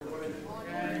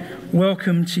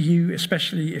Welcome to you,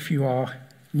 especially if you are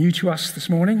new to us this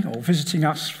morning or visiting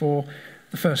us for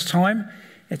the first time.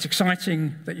 It's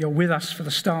exciting that you're with us for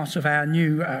the start of our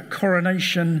new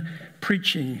Coronation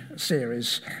preaching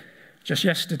series. Just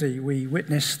yesterday, we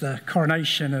witnessed the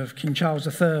coronation of King Charles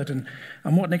III,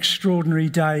 and what an extraordinary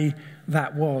day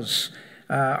that was.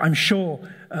 I'm sure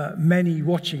many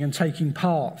watching and taking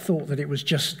part thought that it was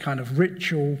just kind of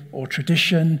ritual or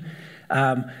tradition,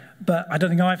 but I don't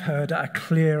think I've heard a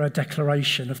clearer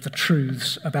declaration of the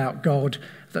truths about God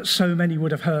that so many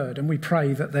would have heard, and we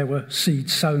pray that there were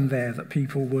seeds sown there that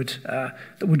people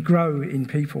would grow in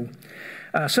people.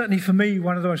 Certainly for me,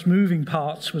 one of the most moving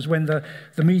parts was when the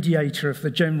mediator of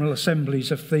the General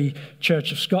Assemblies of the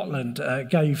Church of Scotland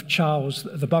gave Charles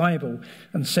the Bible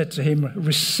and said to him,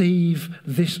 "Receive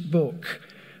this book,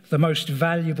 the most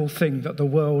valuable thing that the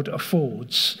world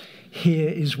affords. Here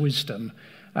is wisdom."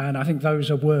 And I think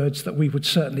those are words that we would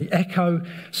certainly echo,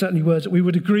 certainly words that we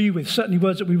would agree with, certainly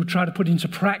words that we would try to put into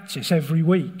practice every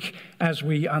week as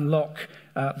we unlock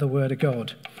the Word of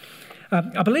God.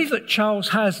 I believe that Charles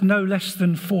has no less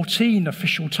than 14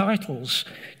 official titles: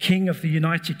 King of the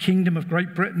United Kingdom of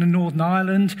Great Britain and Northern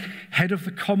Ireland, Head of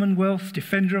the Commonwealth,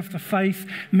 Defender of the Faith,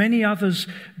 many others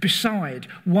beside.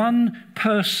 One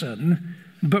person,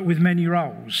 but with many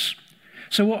roles.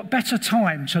 So what better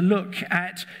time to look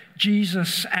at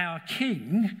Jesus, our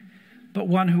King, but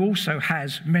one who also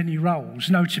has many roles,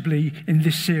 notably in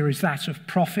this series that of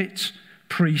prophet,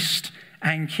 priest,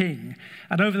 and king.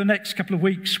 And over the next couple of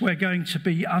weeks, we're going to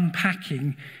be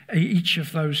unpacking each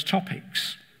of those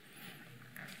topics.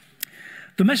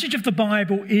 The message of the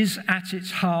Bible is at its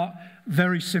heart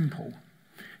very simple.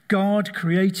 God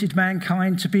created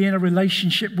mankind to be in a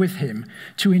relationship with him,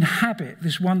 to inhabit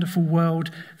this wonderful world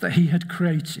that he had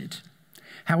created.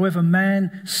 However,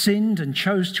 man sinned and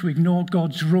chose to ignore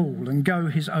God's rule and go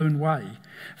his own way.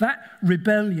 That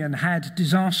rebellion had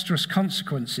disastrous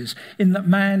consequences in that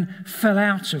man fell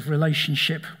out of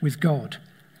relationship with God.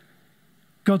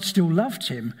 God still loved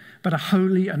him, but a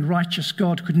holy and righteous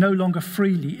God could no longer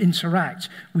freely interact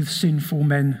with sinful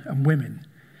men and women.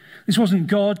 This wasn't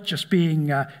God just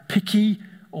being picky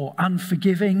or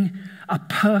unforgiving. A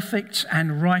perfect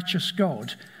and righteous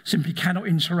God simply cannot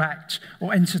interact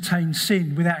or entertain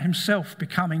sin without himself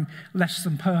becoming less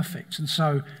than perfect, and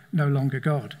so no longer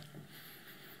God.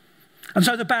 And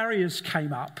so the barriers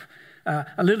came up,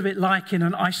 a little bit like in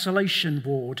an isolation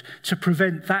ward, to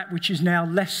prevent that which is now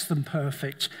less than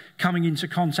perfect coming into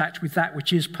contact with that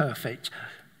which is perfect.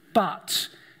 But,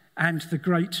 and the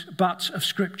great but of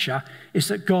Scripture, is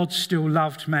that God still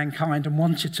loved mankind and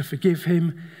wanted to forgive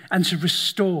him and to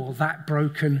restore that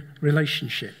broken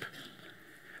relationship,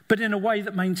 but in a way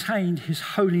that maintained his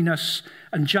holiness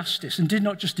and justice and did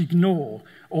not just ignore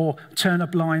or turn a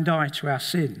blind eye to our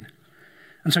sin.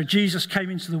 And so Jesus came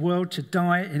into the world to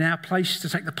die in our place, to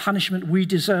take the punishment we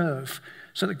deserve,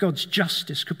 so that God's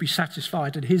justice could be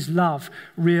satisfied and his love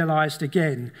realized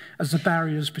again as the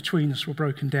barriers between us were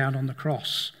broken down on the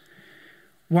cross.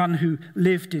 One who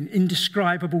lived in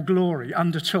indescribable glory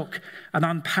undertook an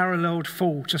unparalleled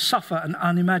fall to suffer an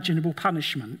unimaginable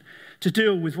punishment, to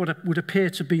deal with what would appear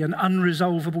to be an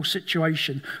unresolvable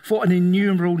situation for an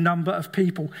innumerable number of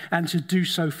people, and to do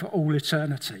so for all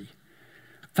eternity.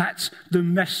 That's the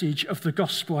message of the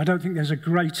gospel. I don't think there's a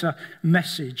greater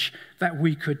message that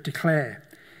we could declare.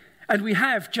 And we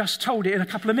have just told it in a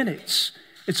couple of minutes.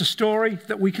 It's a story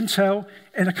that we can tell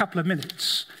in a couple of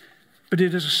minutes, but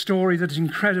it is a story that is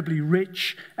incredibly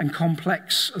rich and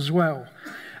complex as well.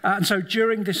 And so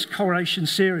during this Coronation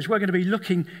series, we're going to be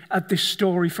looking at this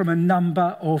story from a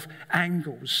number of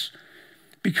angles,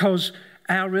 because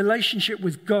our relationship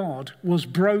with God was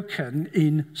broken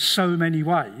in so many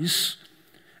ways,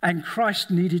 and Christ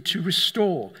needed to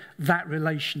restore that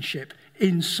relationship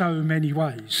in so many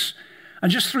ways.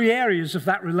 And just three areas of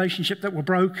that relationship that were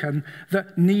broken,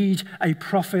 that need a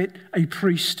prophet, a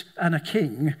priest, and a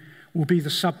king, will be the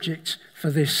subject for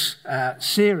this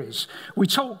series. We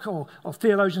talk, or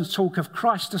theologians talk, of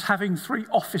Christ as having three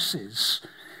offices.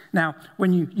 Now,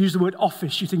 when you use the word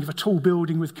office, you think of a tall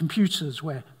building with computers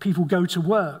where people go to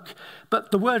work. But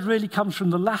the word really comes from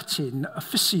the Latin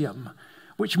officium,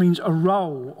 which means a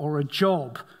role or a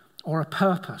job or a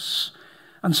purpose.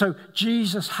 And so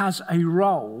Jesus has a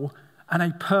role and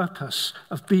a purpose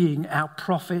of being our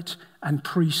prophet and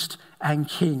priest and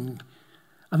king.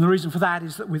 And the reason for that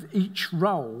is that with each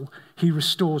role, he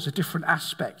restores a different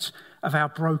aspect of our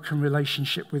broken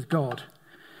relationship with God.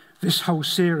 This whole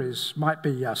series might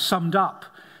be summed up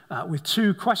with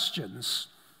two questions.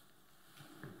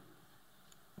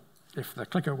 If the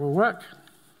clicker will work,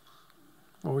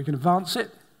 or we can advance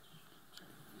it.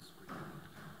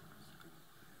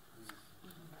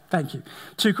 Thank you.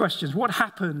 Two questions. What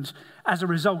happened as a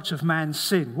result of man's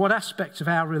sin? What aspect of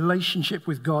our relationship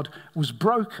with God was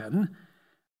broken?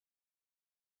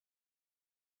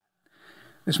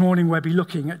 This morning we'll be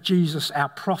looking at Jesus, our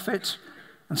prophet,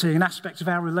 and seeing an aspect of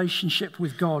our relationship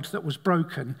with God that was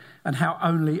broken and how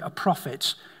only a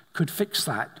prophet could fix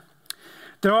that.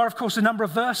 There are, of course, a number of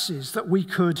verses that we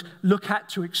could look at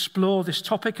to explore this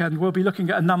topic, and we'll be looking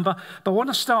at a number, but I want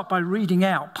to start by reading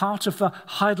out part of the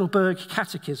Heidelberg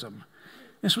Catechism.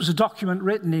 This was a document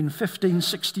written in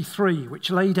 1563, which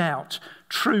laid out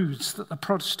truths that the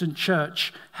Protestant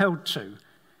Church held to,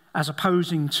 as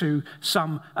opposing to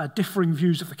some differing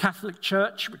views of the Catholic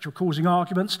Church, which were causing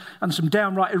arguments, and some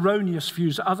downright erroneous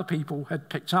views that other people had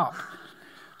picked up.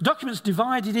 The document's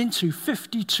divided into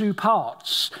 52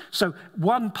 parts, so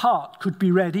one part could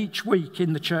be read each week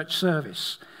in the church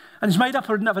service. And it's made up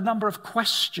of a number of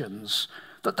questions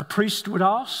that the priest would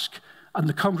ask and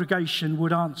the congregation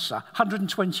would answer.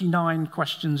 129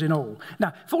 questions in all.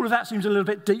 Now, if all of that seems a little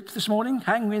bit deep this morning,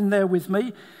 hang in there with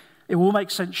me. It will make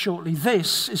sense shortly.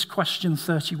 This is question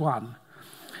 31.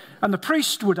 And the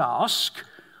priest would ask,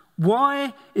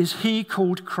 why is he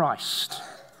called Christ?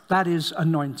 That is,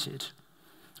 anointed.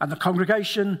 And the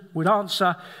congregation would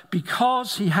answer,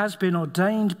 because he has been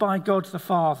ordained by God the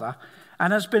Father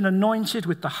and has been anointed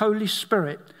with the Holy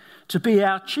Spirit to be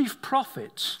our chief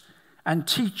prophet and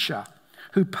teacher,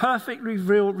 who perfectly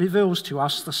reveals to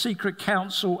us the secret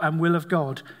counsel and will of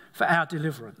God for our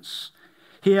deliverance.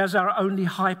 He is our only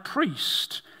high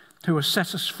priest who has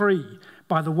set us free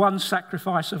by the one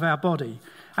sacrifice of our body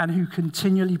and who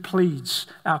continually pleads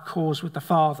our cause with the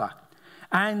Father,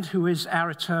 and who is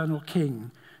our eternal King,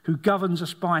 who governs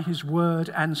us by his word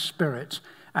and spirit,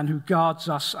 and who guards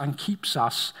us and keeps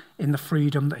us in the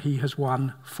freedom that he has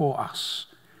won for us.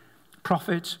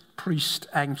 Prophet, priest,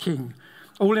 and king,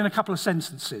 all in a couple of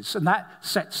sentences, and that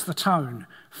sets the tone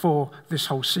for this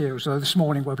whole series. So this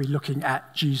morning we'll be looking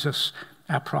at Jesus,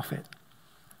 our prophet.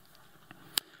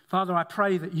 Father, I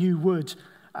pray that you would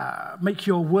make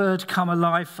your word come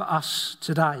alive for us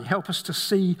today. Help us to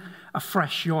see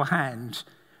afresh your hand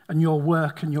and your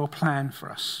work and your plan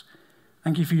for us.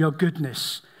 Thank you for your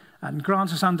goodness, and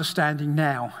grant us understanding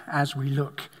now as we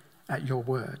look at your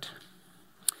word.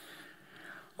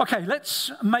 Okay, let's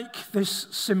make this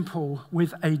simple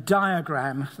with a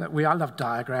diagram I love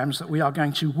diagrams, that we are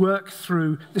going to work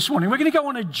through this morning. We're going to go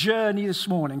on a journey this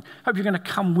morning. Hope you're going to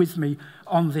come with me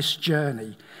on this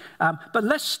journey. But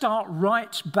let's start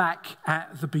right back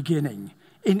at the beginning,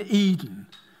 in Eden,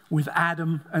 with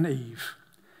Adam and Eve,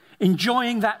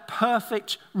 enjoying that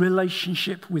perfect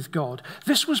relationship with God.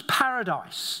 This was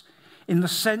paradise in the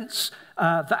sense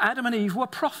that Adam and Eve were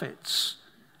prophets.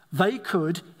 They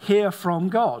could hear from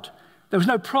God. There was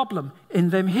no problem in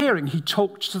them hearing. He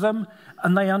talked to them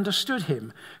and they understood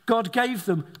him. God gave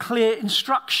them clear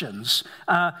instructions.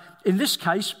 In this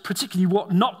case, particularly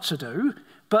what not to do,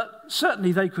 but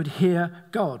certainly they could hear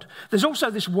God. There's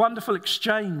also this wonderful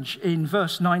exchange in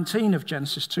verse 19 of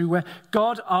Genesis 2 where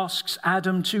God asks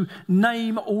Adam to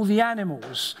name all the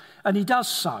animals, and he does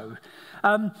so.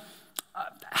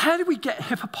 How did we get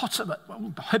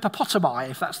hippopotami,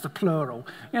 if that's the plural?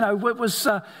 You know, was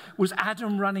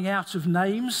Adam running out of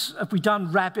names? Have we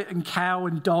done rabbit and cow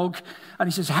and dog? And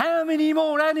he says, how many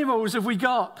more animals have we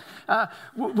got?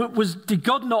 Did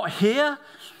God not hear?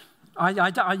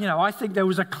 I think there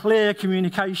was a clear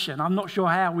communication. I'm not sure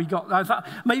how we got that.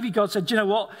 Maybe God said, do you know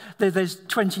what? There's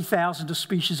 20,000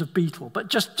 species of beetle, but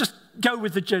just go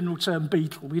with the general term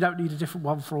beetle. We don't need a different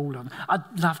one for all of them.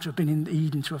 I'd love to have been in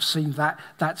Eden to have seen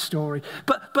that story.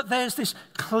 But there's this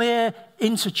clear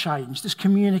interchange, this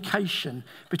communication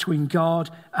between God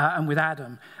and with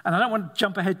Adam. And I don't want to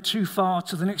jump ahead too far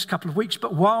to the next couple of weeks,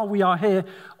 but while we are here,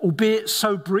 albeit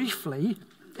so briefly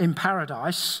in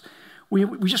paradise, we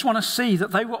just want to see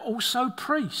that they were also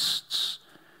priests.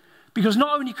 Because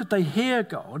not only could they hear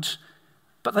God,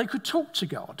 but they could talk to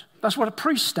God. That's what a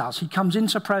priest does. He comes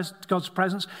into God's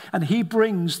presence and he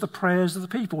brings the prayers of the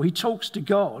people. He talks to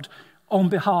God on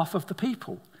behalf of the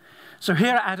people. So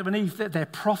here at Adam and Eve, they're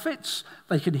prophets.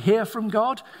 They can hear from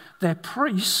God. They're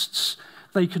priests.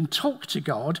 They can talk to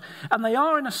God. And they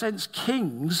are, in a sense,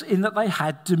 kings in that they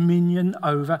had dominion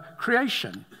over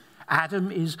creation.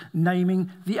 Adam is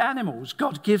naming the animals.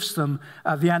 God gives them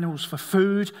the animals for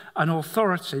food and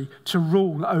authority to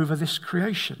rule over this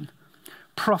creation.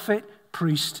 Prophet,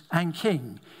 priest, and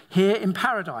king. Here in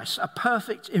paradise, a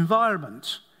perfect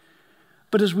environment.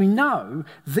 But as we know,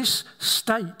 this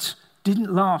state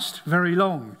didn't last very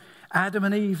long. Adam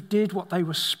and Eve did what they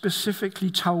were specifically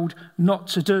told not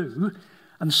to do,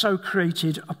 and so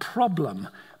created a problem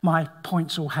my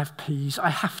points all have P's. I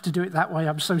have to do it that way.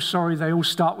 I'm so sorry they all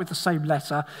start with the same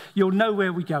letter. You'll know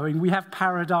where we're going. We have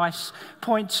paradise.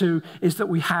 Point 2 is that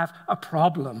we have a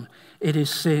problem. It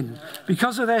is sin.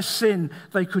 Because of their sin,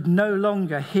 they could no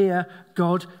longer hear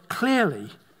God clearly.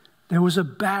 There was a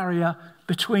barrier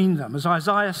between them. As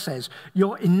Isaiah says,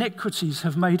 your iniquities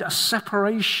have made a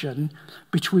separation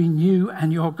between you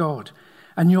and your God,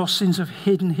 and your sins have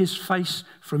hidden his face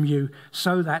from you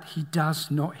so that he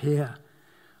does not hear.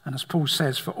 And as Paul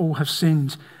says, for all have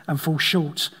sinned and fall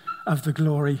short of the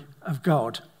glory of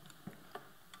God.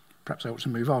 Perhaps I ought to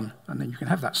move on, and then you can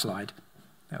have that slide.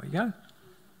 There we go.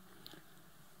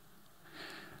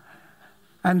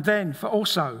 And then, for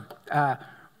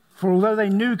although they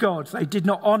knew God, they did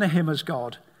not honor him as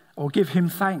God or give him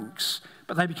thanks,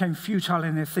 but they became futile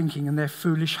in their thinking, and their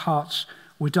foolish hearts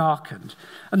were darkened.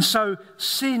 And so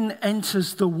sin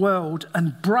enters the world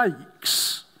and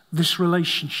breaks this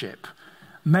relationship.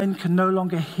 Men can no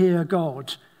longer hear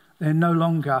God. They're no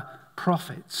longer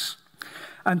prophets.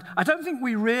 And I don't think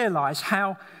we realize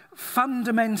how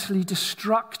fundamentally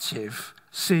destructive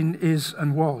sin is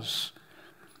and was.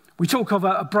 We talk of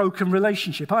a broken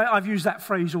relationship. I've used that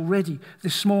phrase already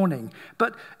this morning,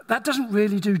 but that doesn't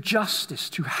really do justice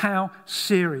to how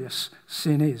serious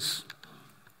sin is.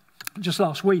 Just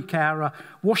last week, our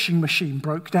washing machine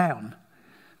broke down.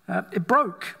 It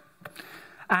broke.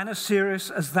 And as serious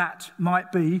as that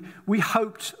might be, we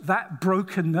hoped that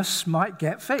brokenness might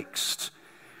get fixed.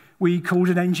 We called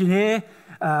an engineer,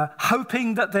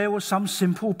 hoping that there was some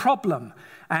simple problem.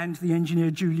 And the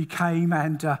engineer duly came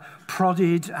and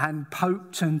prodded and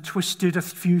poked and twisted a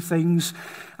few things.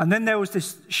 And then there was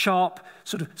this sharp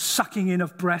sort of sucking in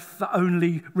of breath that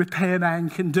only repairman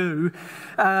can do,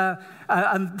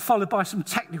 and followed by some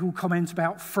technical comment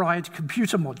about fried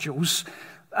computer modules.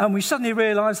 And we suddenly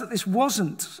realized that this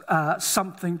wasn't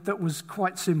something that was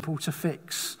quite simple to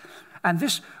fix. And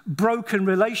this broken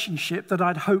relationship that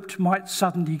I'd hoped might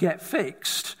suddenly get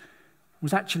fixed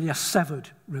was actually a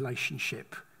severed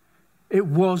relationship. It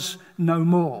was no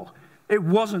more. It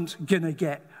wasn't going to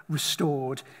get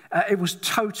restored. It was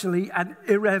totally and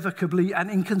irrevocably and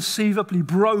inconceivably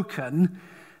broken.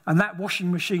 And that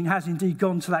washing machine has indeed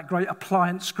gone to that great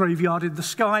appliance graveyard in the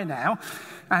sky now.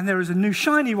 And there is a new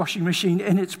shiny washing machine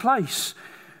in its place.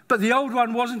 But the old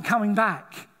one wasn't coming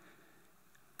back.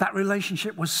 That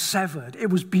relationship was severed.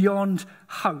 It was beyond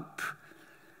hope.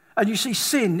 And you see,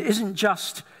 sin isn't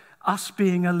just us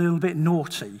being a little bit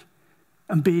naughty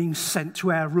and being sent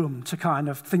to our room to kind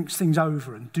of think things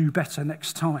over and do better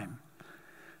next time.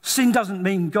 Sin doesn't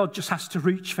mean God just has to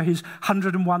reach for his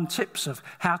 101 tips of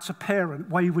how to parent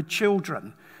wayward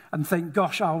children and think,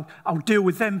 gosh, I'll deal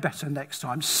with them better next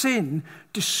time. Sin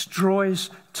destroys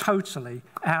totally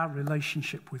our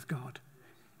relationship with God.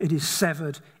 It is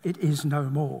severed. It is no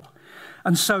more.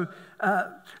 And so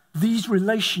these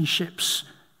relationships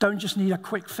don't just need a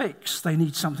quick fix. They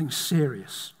need something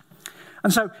serious.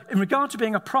 And so in regard to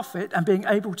being a prophet and being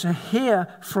able to hear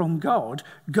from God,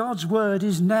 God's word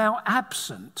is now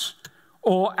absent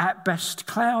or at best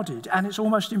clouded, and it's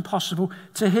almost impossible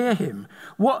to hear him.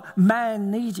 What man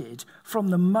needed from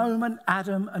the moment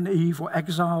Adam and Eve were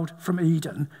exiled from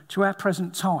Eden to our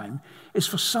present time is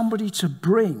for somebody to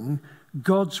bring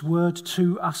God's word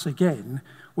to us again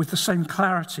with the same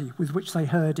clarity with which they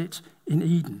heard it in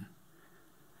Eden.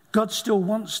 God still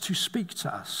wants to speak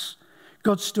to us.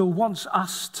 God still wants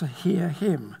us to hear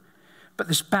him. But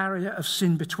this barrier of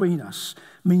sin between us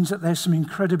means that there's some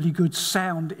incredibly good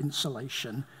sound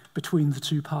insulation between the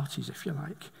two parties, if you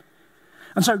like.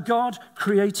 And so God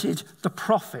created the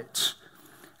prophet,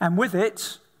 and with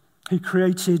it, he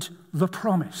created the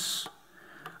promise.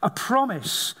 A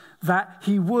promise that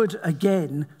he would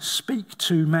again speak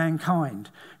to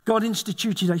mankind. God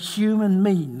instituted a human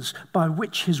means by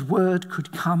which his word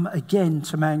could come again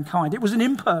to mankind. It was an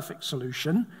imperfect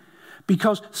solution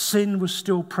because sin was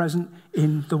still present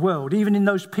in the world, even in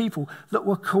those people that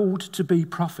were called to be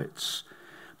prophets.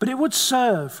 But it would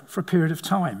serve for a period of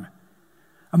time.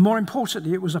 And more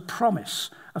importantly, it was a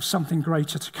promise of something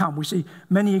greater to come. We see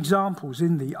many examples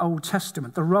in the Old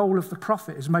Testament. The role of the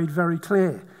prophet is made very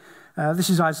clear.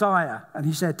 This is Isaiah, and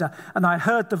he said, and I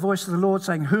heard the voice of the Lord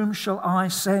saying, whom shall I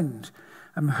send,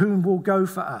 and whom will go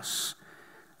for us?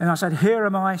 And I said, here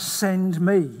am I, send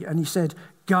me. And he said,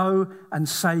 go and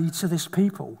say to this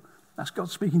people. That's God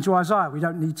speaking to Isaiah. We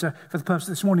don't need to, for the purpose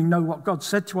of this morning, know what God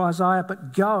said to Isaiah,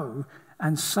 but go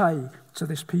and say to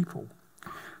this people.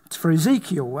 For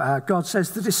Ezekiel, God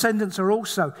says, the descendants are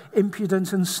also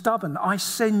impudent and stubborn. I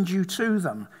send you to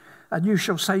them, and you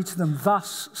shall say to them,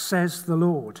 thus says the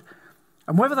Lord.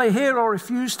 And whether they hear or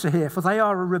refuse to hear, for they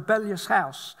are a rebellious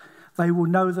house, they will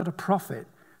know that a prophet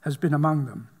has been among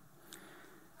them.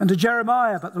 And to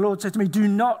Jeremiah, but the Lord said to me, do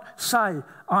not say,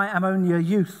 I am only a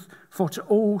youth, for to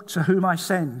all to whom I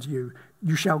send you,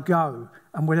 you shall go,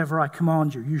 and whatever I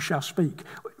command you, you shall speak.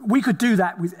 We could do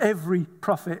that with every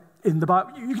prophet in the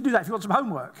Bible. You can do that if you want some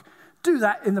homework. Do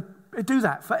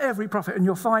that for every prophet, and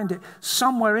you'll find it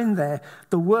somewhere in there.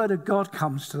 The word of God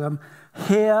comes to them.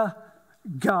 Hear,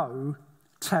 go,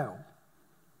 tell.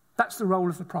 That's the role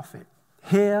of the prophet.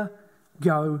 Hear,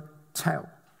 go, tell.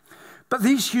 But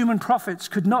these human prophets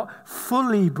could not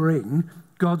fully bring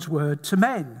God's word to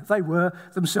men. They were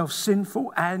themselves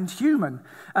sinful and human.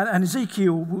 And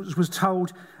Ezekiel was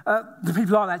told, the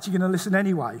people aren't actually going to listen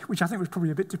anyway, which I think was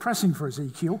probably a bit depressing for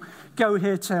Ezekiel. Go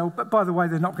here, tell, but by the way,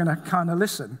 they're not going to kind of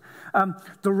listen.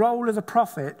 The role of the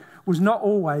prophet was not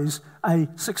always a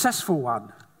successful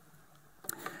one.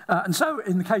 And so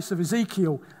in the case of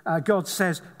Ezekiel, God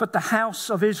says, but the house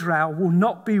of Israel will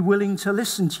not be willing to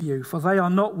listen to you, for they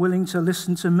are not willing to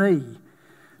listen to me,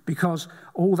 because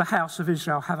all the house of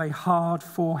Israel have a hard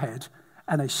forehead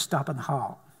and a stubborn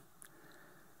heart.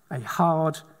 A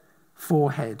hard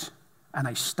forehead and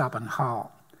a stubborn heart.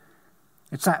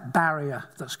 It's that barrier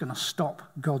that's going to stop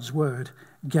God's word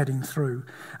getting through.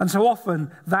 And so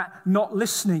often that not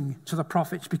listening to the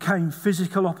prophets became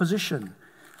physical opposition,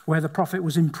 where the prophet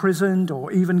was imprisoned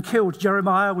or even killed.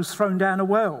 Jeremiah was thrown down a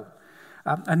well.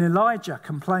 And Elijah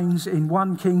complains in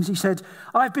 1 Kings. He said,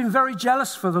 I've been very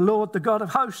jealous for the Lord, the God of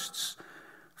hosts.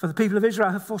 For the people of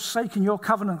Israel have forsaken your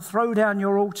covenant, throw down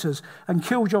your altars, and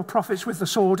killed your prophets with the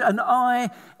sword. And I,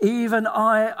 even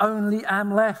I, only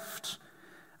am left.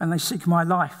 And they seek my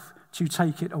life to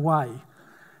take it away.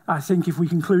 I think if we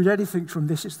conclude anything from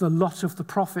this, it's the lot of the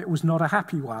prophet was not a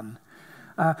happy one.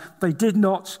 They did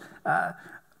not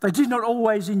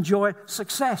always enjoy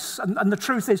success. And the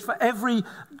truth is, for every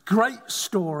great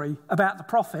story about the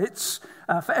prophets,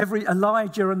 for every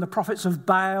Elijah and the prophets of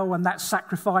Baal and that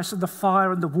sacrifice and the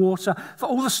fire and the water, for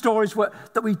all the stories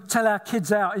that we tell our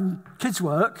kids out in kids'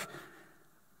 work,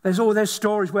 there's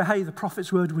stories where, hey, the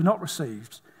prophet's word was not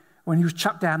received, when he was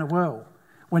chucked down a well,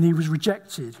 when he was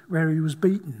rejected, where he was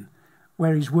beaten,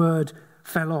 where his word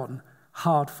fell on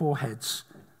hard foreheads.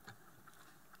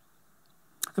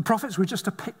 The prophets were just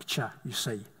a picture, you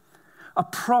see, a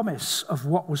promise of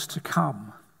what was to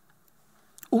come.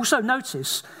 Also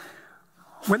notice,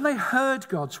 when they heard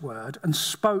God's word and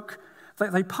spoke,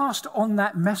 they passed on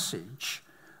that message,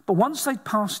 but once they'd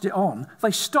passed it on,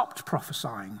 they stopped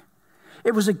prophesying.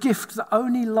 It was a gift that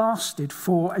only lasted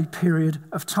for a period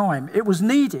of time. It was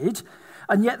needed,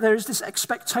 and yet there is this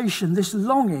expectation, this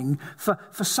longing for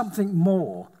something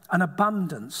more, an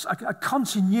abundance, a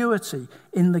continuity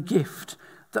in the gift.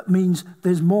 That means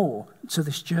there's more to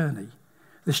this journey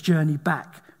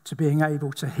back to being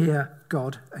able to hear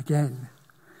God again.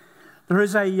 There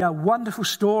is a wonderful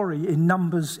story in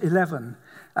Numbers 11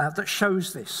 that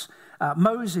shows this.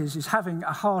 Moses is having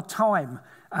a hard time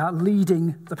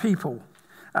leading the people.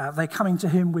 They're coming to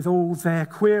him with all their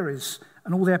queries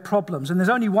and all their problems, and there's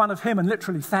only one of him and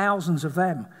literally thousands of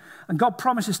them. And God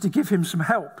promises to give him some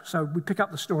help. So we pick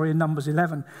up the story in Numbers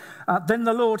 11. Then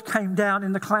the Lord came down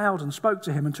in the cloud and spoke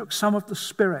to him and took some of the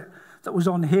Spirit that was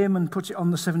on him and put it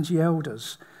on the 70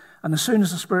 elders. And as soon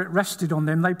as the Spirit rested on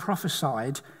them, they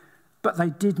prophesied, but they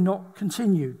did not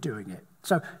continue doing it.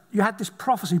 So you had this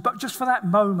prophecy, but just for that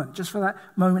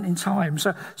moment in time.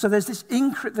 So there's this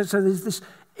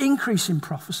increase in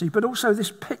prophecy, but also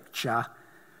this picture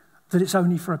that it's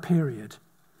only for a period.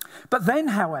 But then,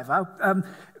 however,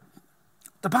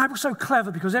 the Bible's so clever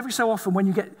because every so often when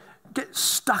you get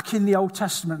stuck in the Old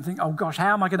Testament and think, oh gosh,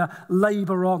 how am I going to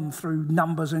labour on through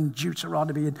Numbers and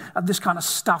Deuteronomy and this kind of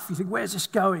stuff? You think, where's this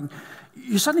going?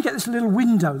 You suddenly get this little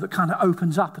window that kind of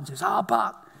opens up and says,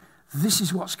 but this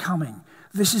is what's coming.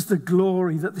 This is the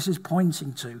glory that this is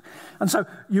pointing to. And so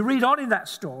you read on in that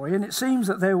story and it seems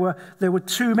that there were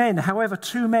two men. However,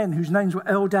 two men whose names were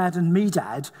Eldad and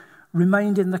Medad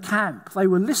remained in the camp. They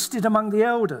were listed among the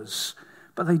elders,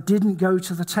 but they didn't go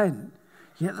to the tent.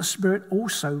 Yet the Spirit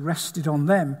also rested on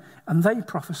them, and they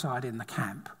prophesied in the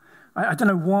camp. I don't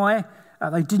know why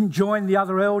they didn't join the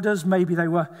other elders. Maybe they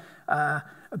were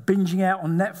binging out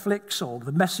on Netflix, or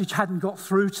the message hadn't got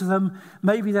through to them.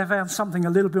 Maybe they found something a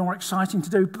little bit more exciting to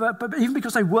do. But even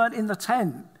because they weren't in the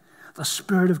tent, the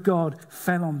Spirit of God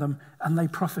fell on them, and they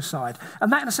prophesied.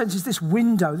 And that, in a sense, is this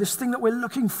window, this thing that we're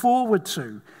looking forward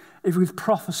to, is with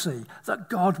prophecy, that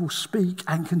God will speak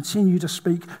and continue to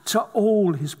speak to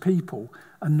all his people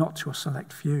and not to a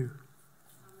select few.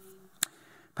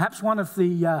 Perhaps one of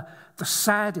the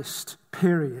saddest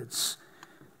periods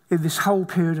in this whole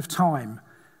period of time,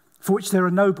 for which there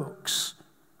are no books,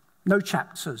 no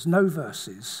chapters, no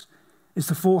verses, is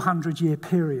the 400-year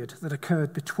period that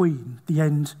occurred between the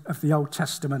end of the Old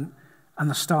Testament and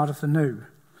the start of the New.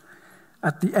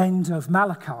 At the end of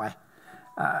Malachi,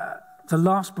 the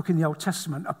last book in the Old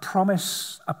Testament, a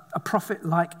prophet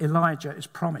like Elijah is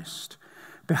promised.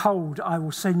 Behold, I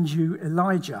will send you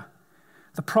Elijah,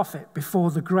 the prophet,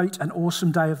 before the great and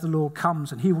awesome day of the Lord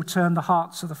comes, and he will turn the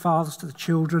hearts of the fathers to the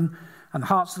children, and the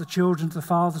hearts of the children to the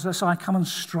fathers, lest I come and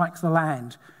strike the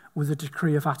land with a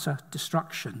decree of utter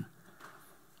destruction.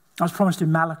 I was promised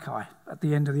in Malachi at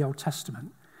the end of the Old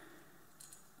Testament.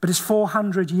 But it's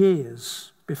 400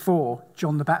 years before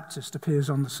John the Baptist appears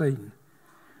on the scene.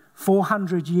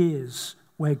 400 years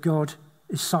where God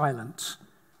is silent,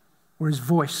 where his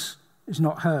voice is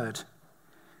not heard.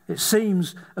 It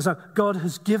seems as though God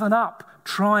has given up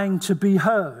trying to be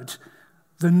heard.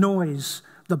 The noise,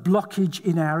 the blockage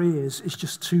in our ears is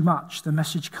just too much. The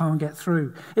message can't get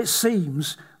through. It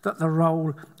seems that the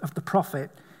role of the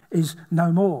prophet is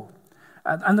no more.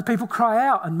 And the people cry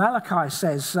out, and Malachi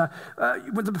says,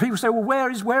 the people say, well, where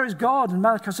is God? And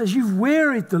Malachi says, you've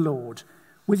wearied the Lord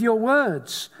with your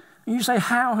words. And you say,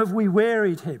 how have we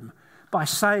wearied him? By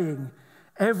saying,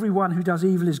 everyone who does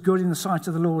evil is good in the sight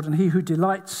of the Lord, and he who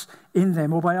delights in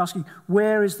them. Or by asking,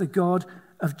 where is the God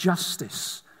of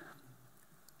justice?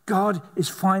 God is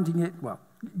finding it,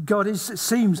 it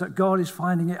seems that God is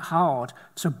finding it hard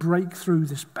to break through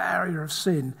this barrier of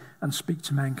sin and speak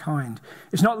to mankind.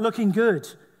 It's not looking good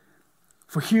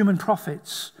for human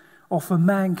prophets or for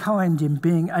mankind in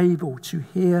being able to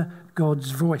hear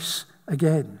God's voice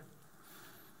again.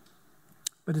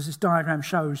 But as this diagram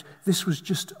shows, this was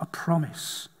just a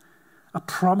promise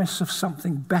of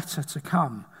something better to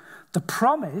come. The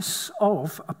promise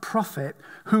of a prophet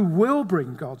who will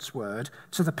bring God's word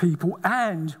to the people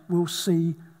and will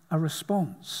see a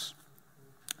response.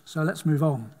 So let's move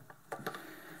on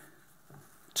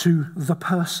to the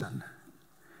person.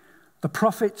 The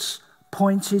prophets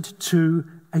pointed to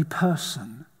a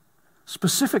person,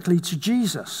 specifically to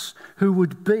Jesus, who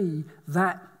would be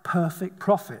that perfect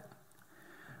prophet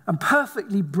and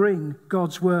perfectly bring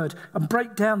God's word and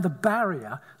break down the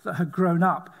barrier that had grown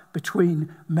up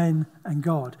between men and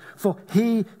God. For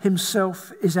he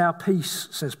himself is our peace,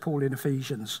 says Paul in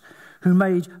Ephesians, who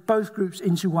made both groups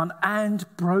into one and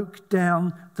broke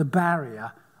down the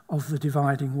barrier of the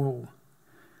dividing wall.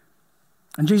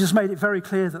 And Jesus made it very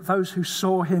clear that those who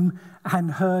saw him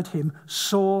and heard him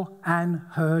saw and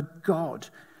heard God.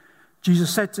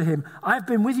 Jesus said to him, I've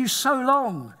been with you so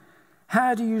long.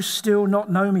 How do you still not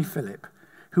know me, Philip?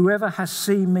 Whoever has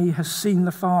seen me has seen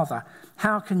the Father.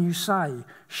 How can you say,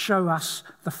 show us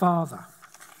the Father?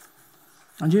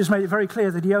 And Jesus made it very clear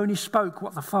that he only spoke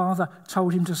what the Father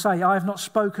told him to say. I have not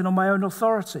spoken on my own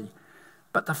authority,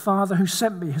 but the Father who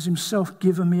sent me has himself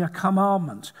given me a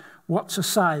commandment, what to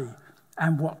say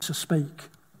and what to speak.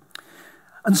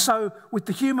 And so with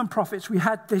the human prophets, we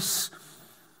had this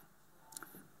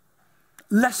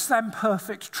less than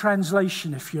perfect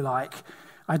translation, if you like.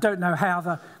 I don't know how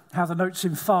the notes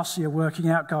in Farsi are working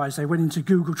out, guys. They went into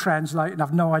Google Translate, and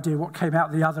I've no idea what came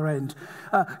out the other end.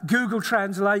 Google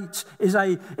Translate is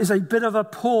a bit of a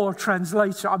poor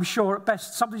translator. I'm sure at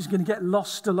best somebody's going to get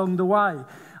lost along the way.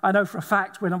 I know for a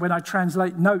fact when I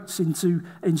translate notes into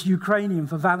Ukrainian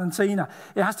for Valentina,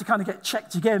 it has to kind of get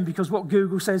checked again because what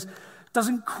Google says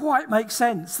doesn't quite make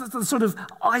sense. The sort of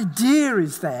idea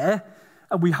is there,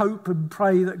 and we hope and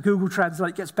pray that Google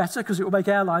Translate gets better because it will make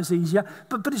our lives easier,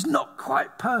 but it's not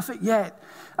quite perfect yet.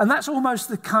 And that's almost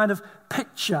the kind of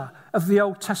picture of the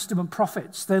Old Testament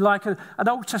prophets. They're like an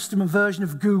Old Testament version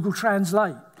of Google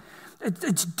Translate.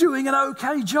 It's doing an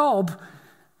okay job,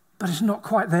 but it's not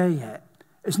quite there yet.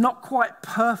 It's not quite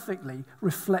perfectly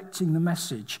reflecting the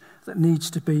message that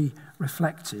needs to be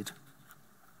reflected.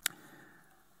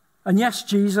 And yes,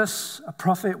 Jesus, a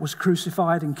prophet, was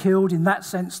crucified and killed. In that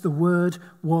sense, the word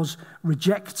was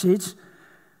rejected.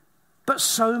 But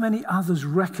so many others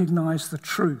recognized the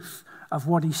truth of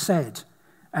what he said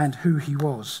and who he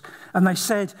was. And they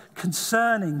said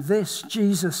concerning this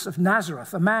Jesus of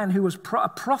Nazareth, a man who was a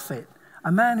prophet,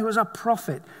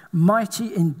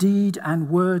 mighty in deed and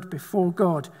word before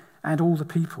God and all the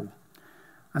people.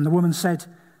 And the woman said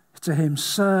to him,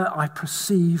 Sir, I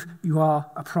perceive you are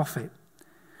a prophet.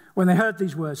 When they heard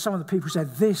these words, some of the people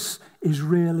said, this is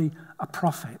really a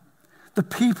prophet. The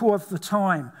people of the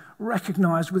time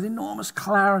recognized with enormous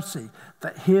clarity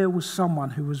that here was someone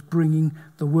who was bringing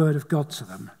the word of God to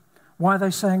them. Why are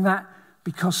they saying that?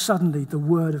 Because suddenly the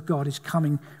word of God is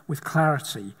coming with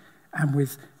clarity and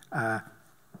with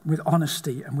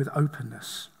honesty and with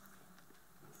openness.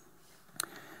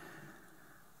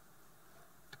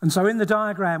 And so in the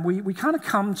diagram, we kind of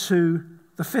come to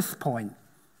the fifth point.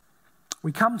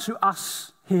 We come to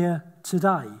us here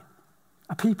today,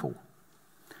 a people.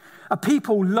 A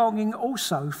people longing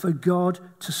also for God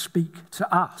to speak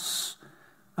to us.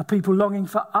 A people longing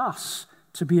for us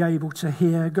to be able to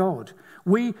hear God.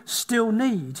 We still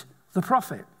need the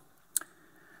prophet.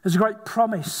 There's a great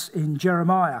promise in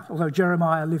Jeremiah. Although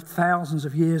Jeremiah lived thousands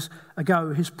of years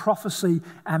ago, his prophecy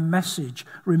and message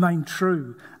remain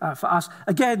true for us.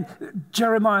 Again,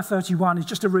 Jeremiah 31 is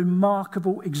just a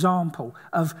remarkable example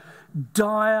of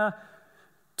dire,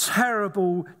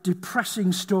 terrible,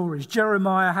 depressing stories.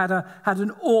 Jeremiah had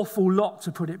an awful lot,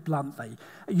 to put it bluntly.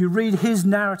 You read his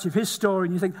narrative, his story,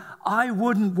 and you think, I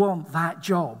wouldn't want that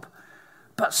job.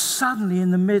 But suddenly in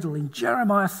the middle, in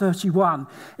Jeremiah 31,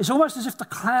 it's almost as if the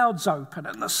clouds open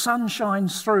and the sun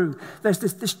shines through. There's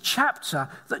this chapter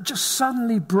that just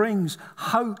suddenly brings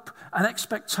hope and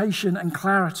expectation and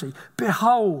clarity.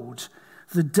 Behold,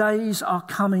 the days are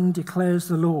coming, declares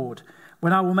the Lord,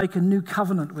 when I will make a new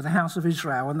covenant with the house of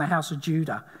Israel and the house of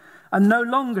Judah. And no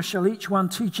longer shall each one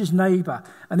teach his neighbor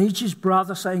and each his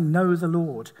brother, saying, know the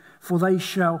Lord, for they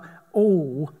shall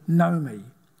all know me.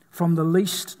 From the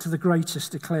least to the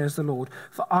greatest, declares the Lord.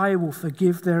 For I will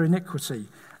forgive their iniquity,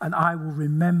 and I will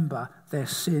remember their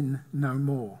sin no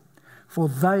more. For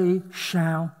they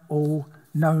shall all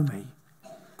know me.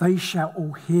 They shall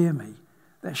all hear me.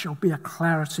 There shall be a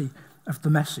clarity of the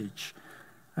message.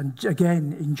 And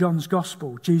again, in John's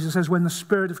Gospel, Jesus says, when the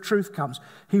Spirit of truth comes,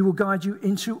 he will guide you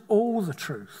into all the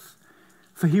truth.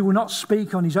 For he will not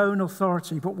speak on his own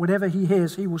authority, but whatever he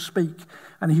hears, he will speak,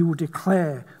 and he will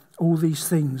declare all these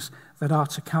things that are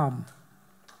to come.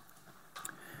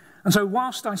 And so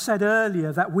whilst I said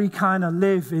earlier that we kind of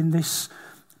live in this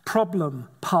problem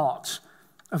part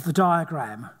of the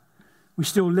diagram, we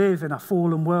still live in a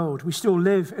fallen world. We still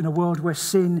live in a world where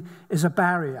sin is a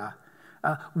barrier.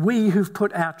 We who've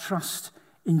put our trust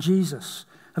in Jesus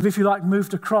have, if you like,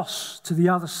 moved across to the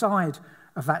other side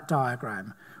of that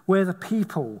diagram, where the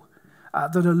people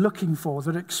that are looking for,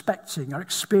 that are expecting, are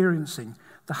experiencing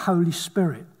the Holy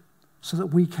Spirit, so that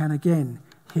we can again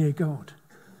hear God.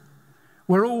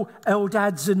 We're all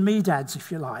Eldads and Medads,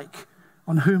 if you like,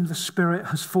 on whom the Spirit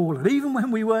has fallen. Even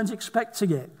when we weren't expecting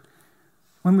it.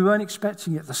 When we weren't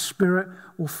expecting it, the Spirit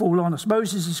will fall on us.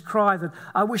 Moses' cry that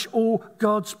I wish all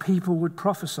God's people would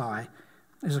prophesy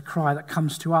is a cry that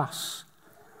comes to us.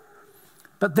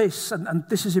 But this, and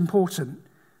this is important,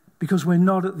 because we're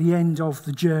not at the end of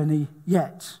the journey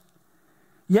yet.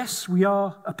 Yes, we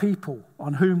are a people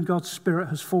on whom God's Spirit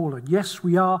has fallen. Yes,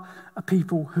 we are a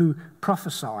people who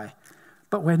prophesy,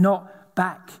 but we're not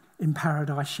back in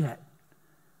paradise yet.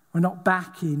 We're not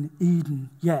back in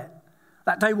Eden yet.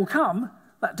 That day will come.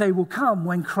 That day will come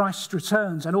when Christ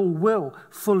returns and all will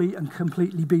fully and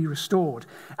completely be restored.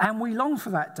 And we long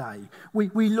for that day.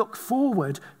 We look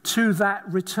forward to that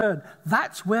return.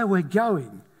 That's where we're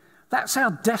going. That's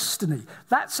our destiny.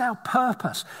 That's our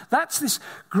purpose. That's this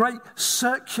great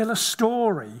circular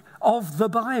story of the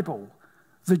Bible,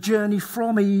 the journey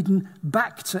from Eden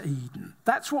back to Eden.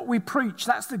 That's what we preach.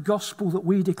 That's the gospel that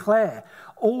we declare.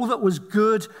 All that was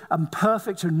good and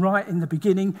perfect and right in the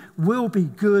beginning will be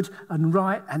good and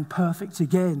right and perfect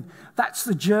again. That's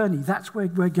the journey. That's where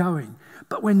we're going.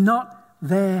 But we're not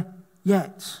there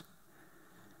yet.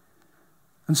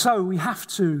 And so we have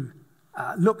to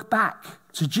look back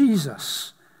to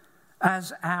Jesus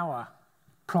as our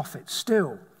prophet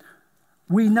still.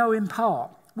 We know in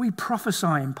part, we prophesy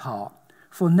in part,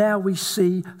 for now we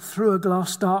see through a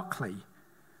glass darkly,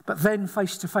 but then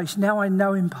face to face. Now I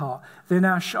know in part, then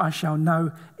I shall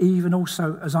know even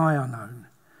also as I are known.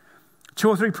 2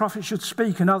 or 3 prophets should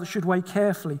speak and others should weigh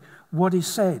carefully what is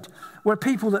said. We're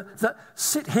people that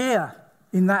sit here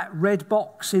in that red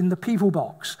box, in the people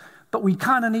box, but we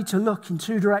kind of need to look in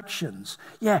 2 directions.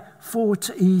 Yeah, forward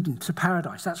to Eden, to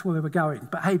paradise. That's where we're going.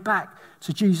 But hey, back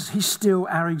to Jesus. He's still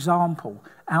our example,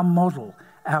 our model,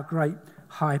 our great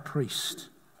high priest,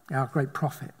 our great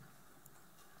prophet.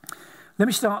 Let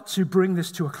me start to bring this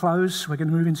to a close. We're going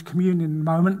to move into communion in a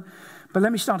moment. But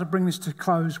let me start to bring this to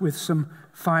close with some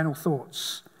final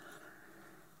thoughts.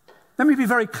 Let me be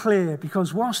very clear,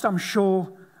 because whilst I'm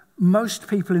sure most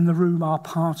people in the room are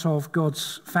part of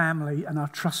God's family and are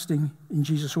trusting in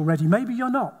Jesus already, maybe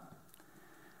you're not.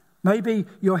 Maybe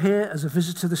you're here as a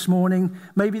visitor this morning.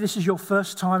 Maybe this is your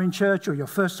first time in church, or your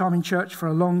first time in church for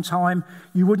a long time.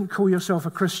 You wouldn't call yourself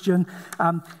a Christian.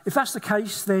 If that's the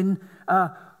case, then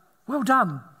well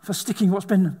done for sticking what's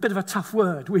been a bit of a tough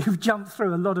word. We've jumped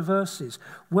through a lot of verses.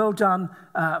 Well done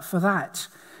for that.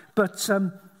 But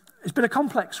it's been a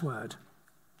complex word.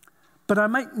 But I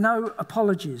make no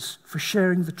apologies for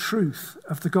sharing the truth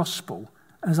of the gospel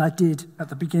as I did at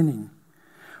the beginning,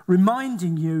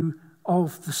 reminding you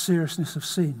of the seriousness of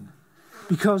sin.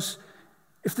 Because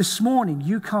if this morning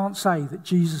you can't say that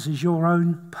Jesus is your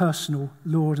own personal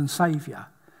Lord and Saviour,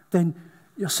 then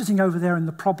you're sitting over there in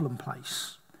the problem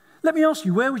place. Let me ask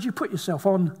you, where would you put yourself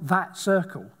on that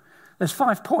circle? There's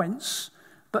 5 points,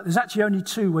 but there's actually only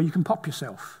 2 where you can pop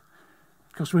yourself.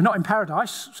 Because we're not in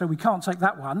paradise, so we can't take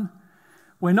that one.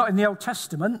 We're not in the Old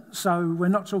Testament, so we're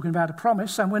not talking about a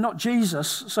promise. And we're not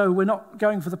Jesus, so we're not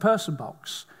going for the person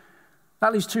box.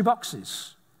 That leaves 2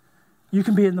 boxes. You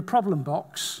can be in the problem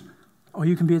box, or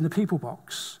you can be in the people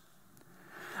box.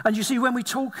 And you see, when we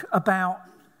talk about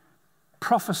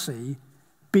prophecy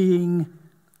being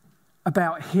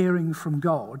about hearing from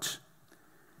God,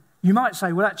 you might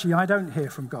say, well, actually, I don't hear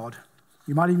from God.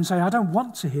 You might even say, I don't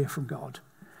want to hear from God.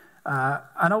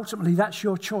 And ultimately, that's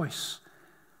your choice.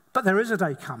 But there is a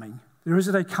day coming. There is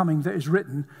a day coming that is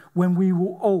written when we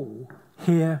will all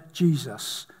hear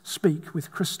Jesus speak with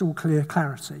crystal clear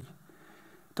clarity.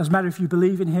 Doesn't matter if you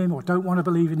believe in him or don't want to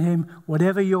believe in him,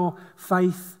 whatever your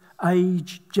faith,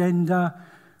 age, gender,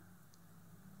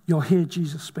 you'll hear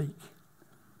Jesus speak.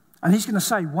 And he's going to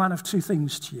say one of 2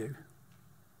 things to you.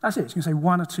 That's it. He's going to say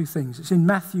one or 2 things. It's in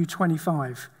Matthew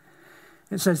 25.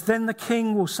 It says, then the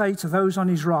king will say to those on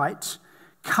his right,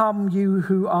 come, you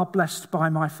who are blessed by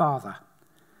my Father.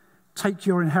 Take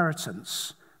your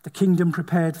inheritance, the kingdom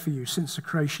prepared for you since the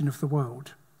creation of the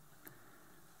world.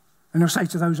 And he'll say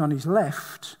to those on his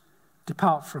left,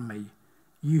 depart from me,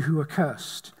 you who are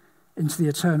cursed, into the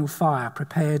eternal fire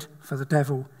prepared for the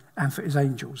devil and for his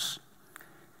angels.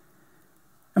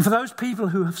 And for those people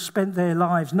who have spent their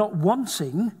lives not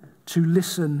wanting to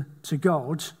listen to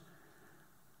God,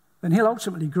 then he'll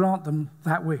ultimately grant them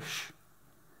that wish.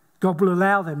 God will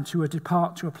allow them to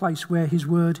depart to a place where his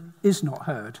word is not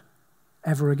heard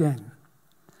ever again.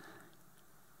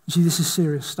 You see, this is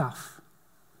serious stuff.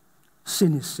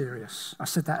 Sin is serious. I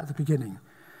said that at the beginning.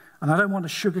 And I don't want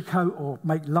to sugarcoat or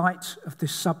make light of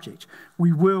this subject.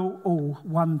 We will all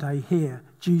one day hear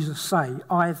Jesus say,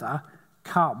 either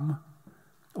come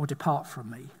or depart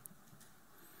from me.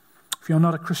 If you're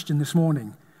not a Christian this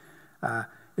morning,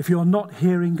 if you're not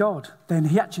hearing God, then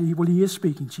he is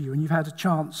speaking to you, and you've had a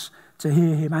chance to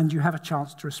hear him, and you have a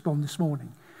chance to respond this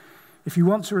morning. If you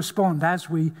want to respond as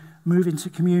we move into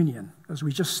communion, as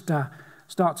we just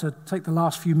start to take the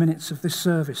last few minutes of this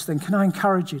service, then can I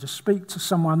encourage you to speak to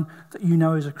someone that you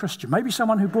know is a Christian, maybe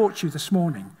someone who brought you this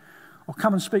morning, or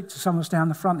come and speak to some of us down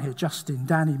the front here, Justin,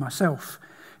 Danny, myself.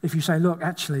 If you say, look,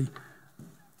 actually,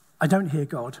 I don't hear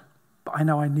God, but I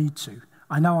know I need to.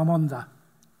 I know I'm on the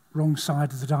wrong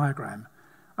side of the diagram.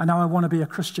 I know I want to be a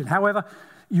Christian. However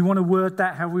you want to word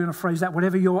that, however you want to phrase that,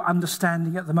 whatever your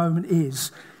understanding at the moment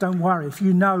is, don't worry. If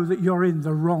you know that you're in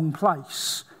the wrong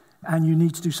place and you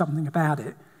need to do something about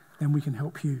it, then we can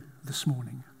help you this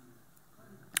morning.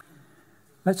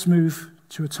 Let's move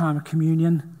to a time of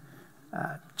communion.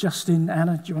 Justin,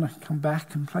 Anna, do you want to come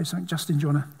back and play something? Justin, do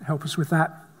you want to help us with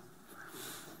that?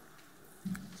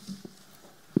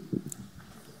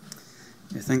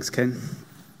 Yeah, thanks, Ken.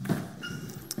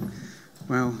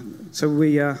 Well, so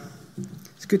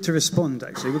it's good to respond,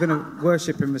 actually. We're going to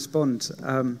worship and respond.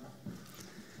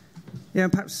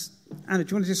 Perhaps, Anna, do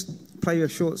you want to just play a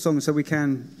short song so we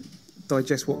can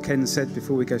digest what Ken said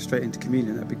before we go straight into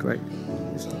communion? That'd be great.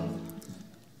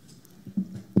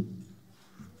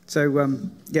 So,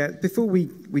 before we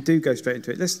do go straight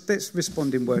into it, let's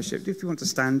respond in worship. If you want to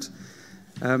stand,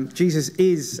 Jesus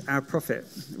is our prophet.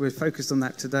 We're focused on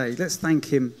that today. Let's thank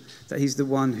him that he's the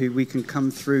one who we can come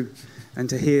through and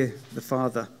to hear the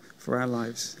Father for our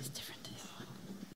lives.